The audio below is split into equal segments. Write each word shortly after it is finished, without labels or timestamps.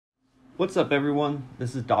What's up, everyone?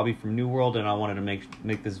 This is Dobby from New World, and I wanted to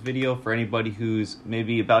make this video for anybody who's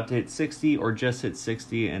maybe about to hit 60 or just hit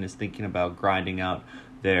 60 and is thinking about grinding out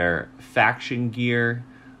their faction gear.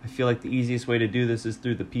 I feel like the easiest way to do this is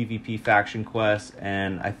through the PvP faction quest,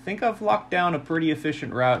 and I think I've locked down a pretty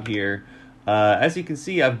efficient route here. As you can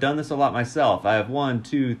see, I've done this a lot myself. I have 1,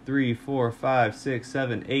 2, 3, 4, 5, 6,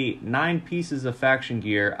 7, 8, 9 pieces of faction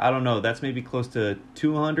gear. I don't know, that's maybe close to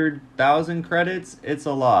 200,000 credits. It's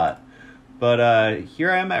a lot. But here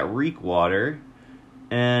I am at Reekwater,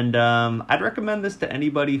 and I'd recommend this to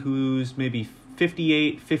anybody who's maybe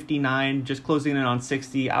 58, 59, just closing in on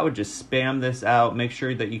 60. I would just spam this out. Make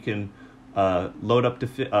sure that you can load up to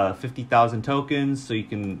 50,000 tokens so you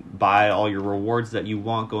can buy all your rewards that you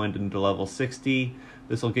want going into level 60.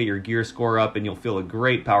 This will get your gear score up, and you'll feel a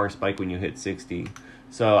great power spike when you hit 60.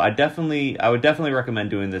 So I would definitely recommend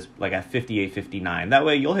doing this like at 58, 59. That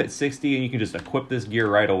way you'll hit 60 and you can just equip this gear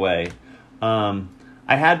right away. I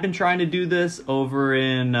had been trying to do this over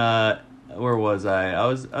in where was I? I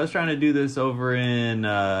was trying to do this over in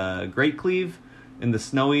Great Cleave in the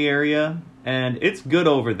snowy area, and it's good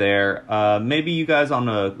over there. Maybe you guys on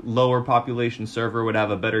a lower population server would have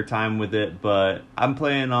a better time with it, but I'm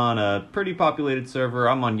playing on a pretty populated server.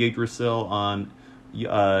 I'm on Yggdrasil on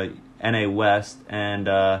NA West, and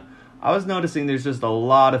I was noticing there's just a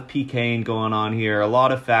lot of PKing going on here, a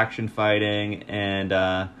lot of faction fighting,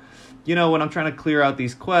 and you know, when I'm trying to clear out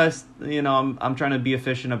these quests, you know, I'm trying to be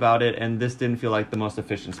efficient about it, and this didn't feel like the most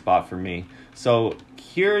efficient spot for me. So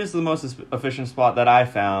here's the most efficient spot that I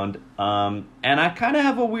found, and I kind of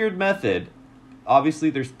have a weird method. Obviously,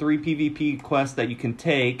 there's 3 PvP quests that you can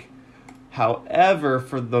take. However,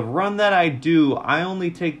 for the run that I do, I only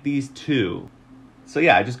take these 2. So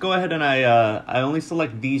yeah, I just go ahead and I only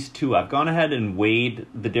select these 2. I've gone ahead and weighed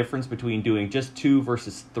the difference between doing just 2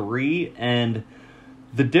 versus 3, and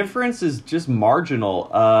the difference is just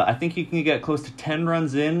marginal. I think you can get close to 10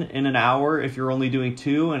 runs in an hour if you're only doing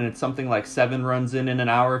 2, and it's something like 7 runs in an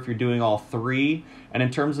hour if you're doing all 3. And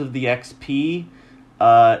in terms of the XP,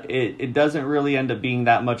 it doesn't really end up being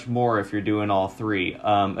that much more if you're doing all 3.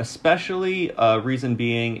 Especially, reason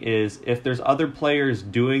being is if there's other players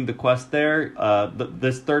doing the quest there,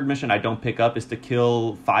 this third mission I don't pick up is to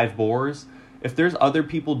kill 5 boars. If there's other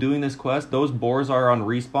people doing this quest, those boars are on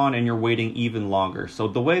respawn and you're waiting even longer. So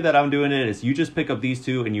the way that I'm doing it is you just pick up these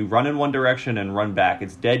 2 and you run in one direction and run back.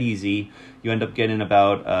 It's dead easy. You end up getting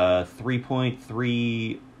about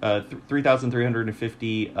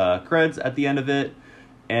 3,350 creds at the end of it.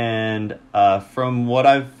 And from what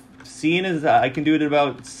I've seen is I can do it in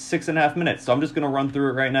about 6.5 minutes. So I'm just going to run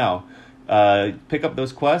through it right now. Pick up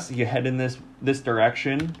those quests. You head in this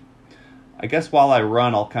direction. I guess while I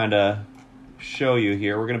run, I'll kind of show you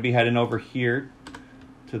here. We're going to be heading over here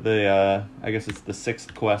to the I guess it's the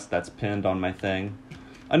 6th quest that's pinned on my thing.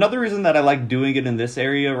 Another reason that I like doing it in this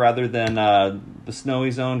area rather than the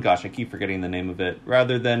snowy zone, gosh, I keep forgetting the name of it,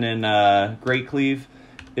 rather than in Great Cleave,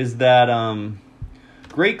 is that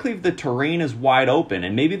Great Cleave, the terrain is wide open,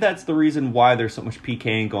 and maybe that's the reason why there's so much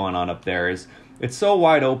PKing going on up there. Is it's so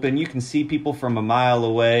wide open, you can see people from a mile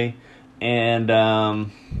away, and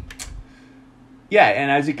yeah,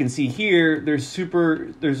 and as you can see here, there's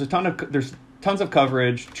tons of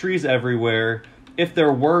coverage, trees everywhere. If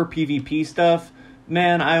there were PvP stuff,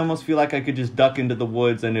 man, I almost feel like I could just duck into the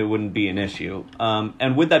woods and it wouldn't be an issue.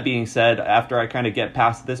 And with that being said, after I kind of get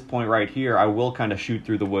past this point right here, I will kind of shoot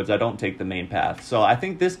through the woods. I don't take the main path. So I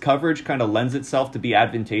think this coverage kind of lends itself to be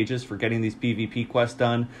advantageous for getting these PvP quests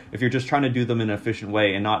done if you're just trying to do them in an efficient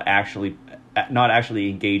way and not actually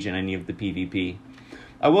engage in any of the PvP.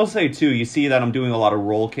 I will say, too, you see that I'm doing a lot of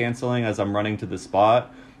roll canceling as I'm running to the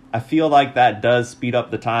spot. I feel like that does speed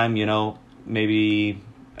up the time, you know, maybe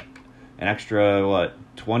an extra,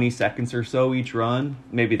 20 seconds or so each run.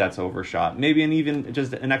 Maybe that's overshot. Maybe even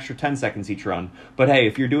just an extra 10 seconds each run. But hey,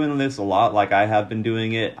 if you're doing this a lot like I have been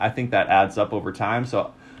doing it, I think that adds up over time.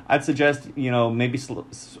 So I'd suggest, you know, maybe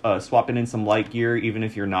swapping in some light gear, even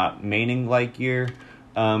if you're not maining light gear.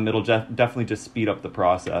 It'll definitely just speed up the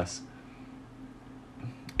process.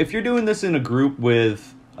 If you're doing this in a group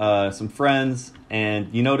with some friends and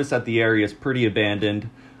you notice that the area is pretty abandoned,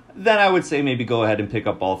 then I would say maybe go ahead and pick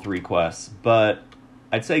up all 3 quests. But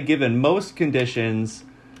I'd say given most conditions,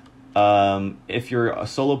 if you're a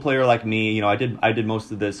solo player like me, you know, I did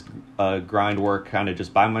most of this grind work kind of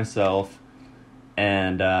just by myself,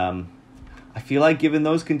 and I feel like given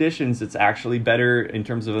those conditions, it's actually better in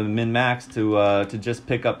terms of a min-max to just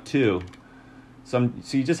pick up 2. So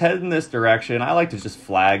you just head in this direction. I like to just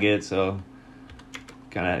flag it, so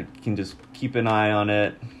kind of can just keep an eye on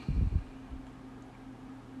it.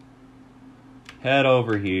 head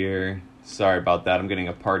over here. Sorry about that. I'm getting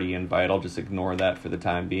a party invite. I'll just ignore that for the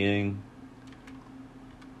time being.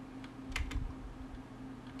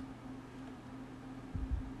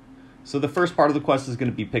 So the first part of the quest is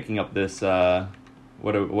going to be picking up this,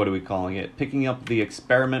 what are we calling it? Picking up the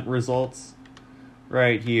experiment results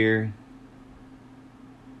right here.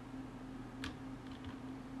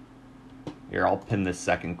 Here, I'll pin this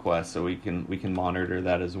second quest so we can monitor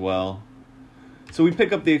that as well. So we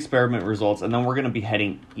pick up the experiment results, and then we're going to be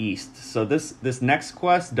heading east. So this next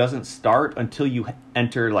quest doesn't start until you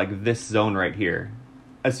enter like this zone right here.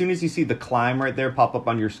 As soon as you see the climb right there pop up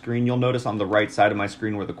on your screen, you'll notice on the right side of my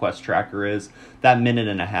screen where the quest tracker is, that 1.5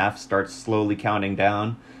 minutes starts slowly counting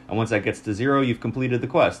down. And once that gets to 0, you've completed the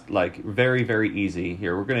quest. Like, very, very easy.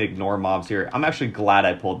 Here, we're going to ignore mobs here. I'm actually glad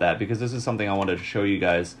I pulled that because this is something I wanted to show you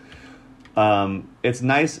guys. It's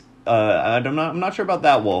nice. I'm not sure about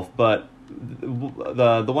that wolf, but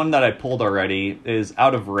the one that I pulled already is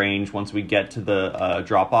out of range once we get to the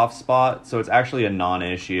drop-off spot. So it's actually a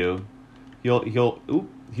non-issue.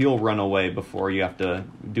 He'll run away before you have to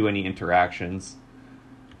do any interactions.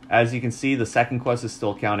 As you can see, the second quest is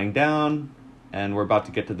still counting down, and we're about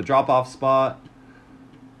to get to the drop-off spot.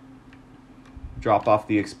 Drop off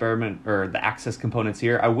the experiment or the access components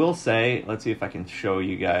here. I will say, let's see if I can show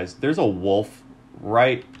you guys. There's a wolf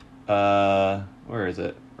right, where is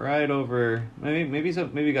it? Right over, maybe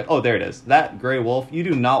oh, there it is. That gray wolf. You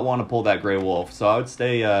do not want to pull that gray wolf. So I would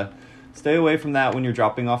stay away from that when you're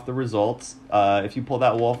dropping off the results. If you pull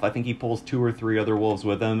that wolf, I think he pulls 2 or 3 other wolves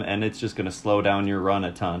with him, and it's just going to slow down your run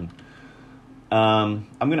a ton. I'm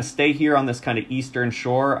going to stay here on this kind of eastern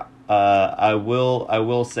shore. I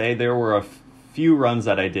will say there were a few runs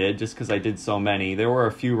that I did just because I did so many. There were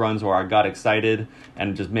a few runs where I got excited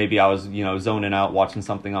and just maybe I was, zoning out watching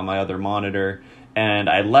something on my other monitor, and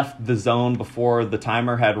I left the zone before the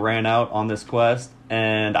timer had ran out on this quest,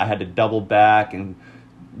 and I had to double back and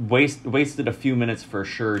wasted a few minutes for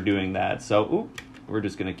sure doing that. So we're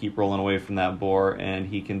just gonna keep rolling away from that boar, and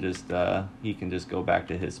he can just go back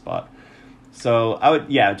to his spot. So I would,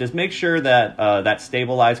 just make sure that that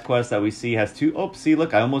stabilized quest that we see has 2. Oh, see,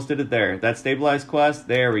 look, I almost did it there. That stabilized quest,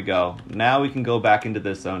 there we go. Now we can go back into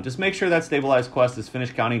this zone. Just make sure that stabilized quest is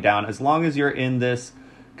finished counting down. As long as you're in this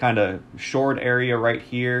kind of shored area right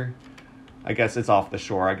here, I guess it's off the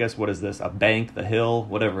shore. I guess, what is this? A bank, the hill,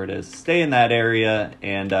 whatever it is. Stay in that area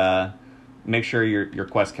and make sure your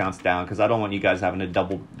quest counts down, because I don't want you guys having to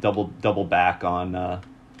double back on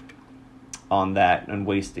that and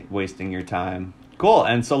wasting your time. Cool.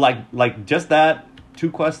 And so like just that, 2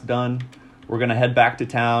 quests done. We're gonna head back to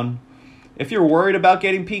town. If you're worried about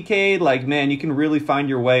getting PK'd, like, man, you can really find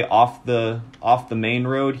your way off the main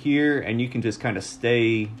road here, and you can just kind of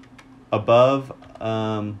stay above.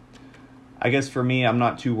 I guess for me, I'm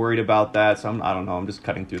not too worried about that, so I don't know, I'm just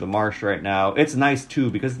cutting through the marsh right now. It's nice too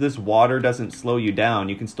because this water doesn't slow you down.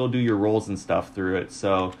 You can still do your rolls and stuff through it.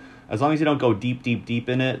 So as long as you don't go deep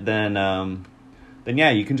in it, then yeah,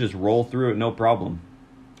 you can just roll through it, no problem.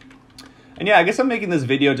 And yeah, I guess I'm making this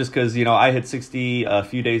video just because, I hit 60 a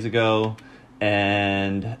few days ago,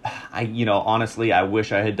 and honestly, I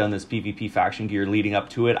wish I had done this PvP faction gear leading up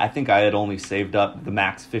to it. I think I had only saved up the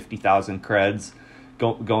max 50,000 creds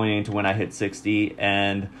going into when I hit 60,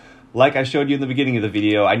 and like I showed you in the beginning of the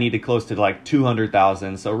video, I needed close to like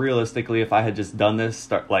 200,000. So realistically, if I had just done this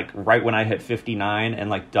right when I hit 59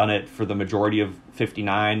 and done it for the majority of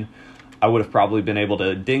 59, I would have probably been able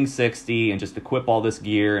to ding 60 and just equip all this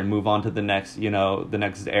gear and move on to the next, the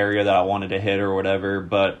next area that I wanted to hit or whatever.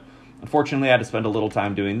 But unfortunately, I had to spend a little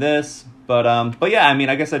time doing this. But yeah,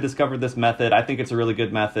 I guess I discovered this method. I think it's a really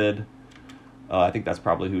good method. I think that's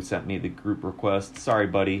probably who sent me the group request. Sorry,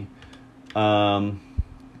 buddy.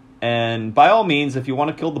 And by all means, if you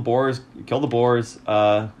want to kill the boars, kill the boars.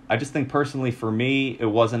 I just think personally for me, it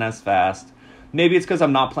wasn't as fast. Maybe it's because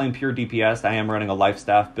I'm not playing pure DPS. I am running a life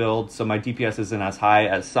staff build, so my DPS isn't as high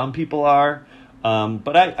as some people are.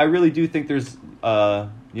 But I really do think there's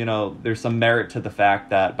some merit to the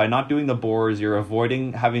fact that by not doing the boars, you're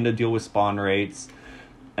avoiding having to deal with spawn rates.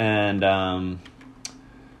 And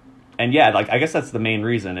yeah, I guess that's the main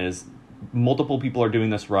reason is multiple people are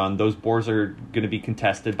doing this run. Those boars are going to be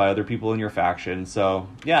contested by other people in your faction. So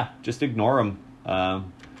yeah, just ignore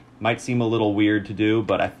them. Might seem a little weird to do,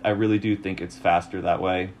 but I really do think it's faster that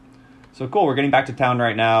way. So cool, we're getting back to town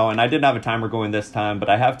right now, and I didn't have a timer going this time, but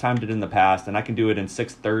I have timed it in the past, and I can do it in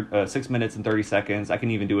 6 minutes and 30 seconds. I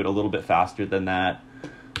can even do it a little bit faster than that.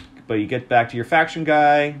 But you get back to your faction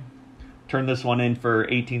guy, turn this one in for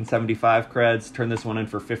 1875 creds, turn this one in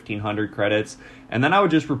for 1500 credits, and then I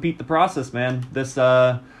would just repeat the process, man. This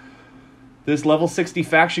this level 60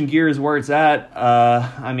 faction gear is where it's at.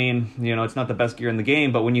 I mean, you know, it's not the best gear in the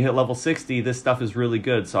game, but when you hit level 60, this stuff is really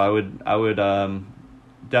good. So I would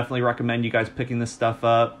definitely recommend you guys picking this stuff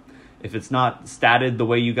up. If it's not statted the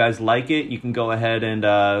way you guys like it, you can go ahead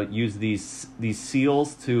and use these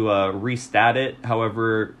seals to restat it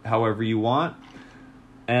however you want.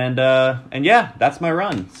 And yeah, that's my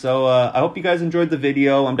run. So I hope you guys enjoyed the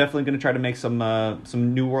video. I'm definitely going to try to make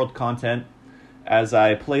some New World content as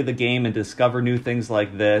I play the game and discover new things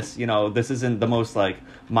like this. You know, this isn't the most like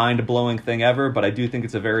mind-blowing thing ever, but I do think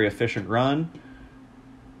it's a very efficient run.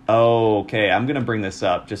 Okay, I'm going to bring this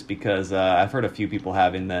up just because I've heard a few people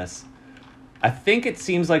having this. I think it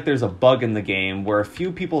seems like there's a bug in the game where a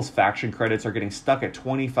few people's faction credits are getting stuck at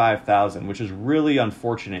 25,000, which is really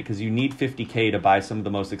unfortunate because you need 50k to buy some of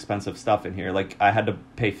the most expensive stuff in here. Like, I had to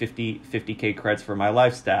pay 50k creds for my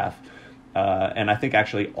life staff, and I think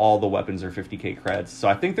actually all the weapons are 50k creds. So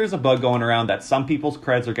I think there's a bug going around that some people's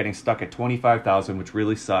creds are getting stuck at 25,000, which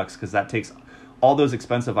really sucks because that takes all those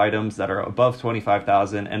expensive items that are above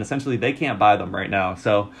 25,000, and essentially they can't buy them right now.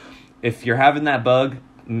 So if you're having that bug,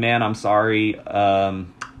 man, I'm sorry.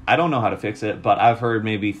 I don't know how to fix it, but I've heard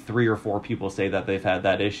maybe 3 or 4 people say that they've had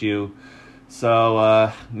that issue.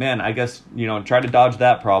 So, man, I guess, you know, try to dodge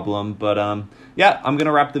that problem. But, yeah, I'm going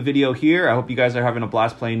to wrap the video here. I hope you guys are having a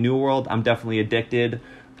blast playing New World. I'm definitely addicted.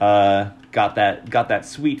 Got that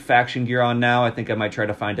sweet faction gear on now. I think I might try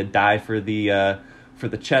to find a dye for the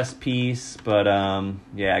chest piece. But,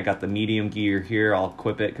 yeah, I got the medium gear here. I'll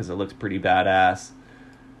equip it because it looks pretty badass.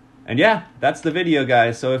 And yeah, that's the video,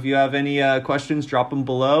 guys. So if you have any questions, drop them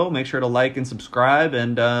below. Make sure to like and subscribe.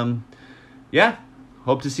 And yeah,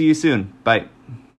 hope to see you soon. Bye.